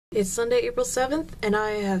It's Sunday, April 7th, and I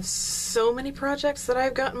have so many projects that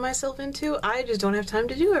I've gotten myself into, I just don't have time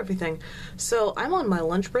to do everything. So I'm on my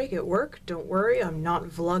lunch break at work. Don't worry, I'm not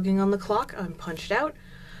vlogging on the clock. I'm punched out.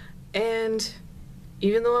 And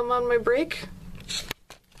even though I'm on my break,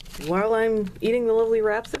 while I'm eating the lovely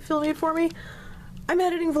wraps that Phil made for me, I'm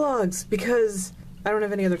editing vlogs because I don't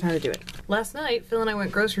have any other time to do it. Last night, Phil and I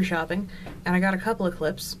went grocery shopping, and I got a couple of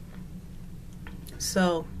clips.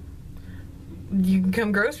 So you can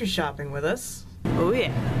come grocery shopping with us. Oh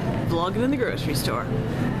yeah, vlogging in the grocery store.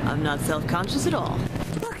 I'm not self-conscious at all.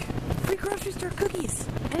 Look, free grocery store cookies,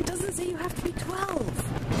 and it doesn't say you have to be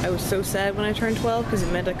 12. I was so sad when I turned 12 because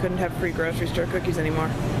it meant I couldn't have free grocery store cookies anymore.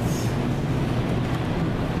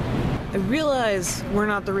 I realize we're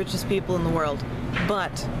not the richest people in the world,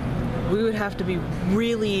 but we would have to be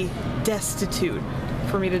really destitute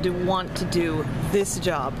for me to want to do this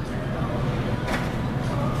job.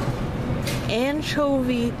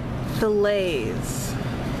 Anchovy fillets.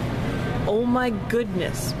 Oh my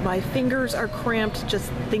goodness, my fingers are cramped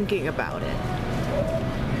just thinking about it.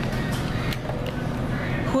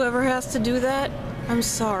 Whoever has to do that, I'm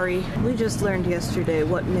sorry. We just learned yesterday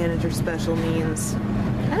what manager special means.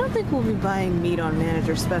 I don't think we'll be buying meat on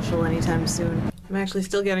manager special anytime soon. I'm actually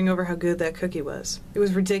still getting over how good that cookie was. It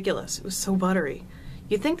was ridiculous. It was so buttery.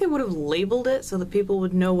 You'd think they would have labeled it so that people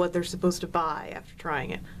would know what they're supposed to buy after trying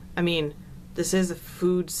it. I mean, this is a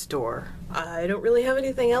food store. I don't really have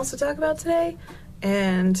anything else to talk about today,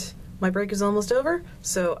 and my break is almost over,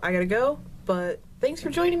 so I gotta go, but thanks for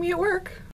joining me at work.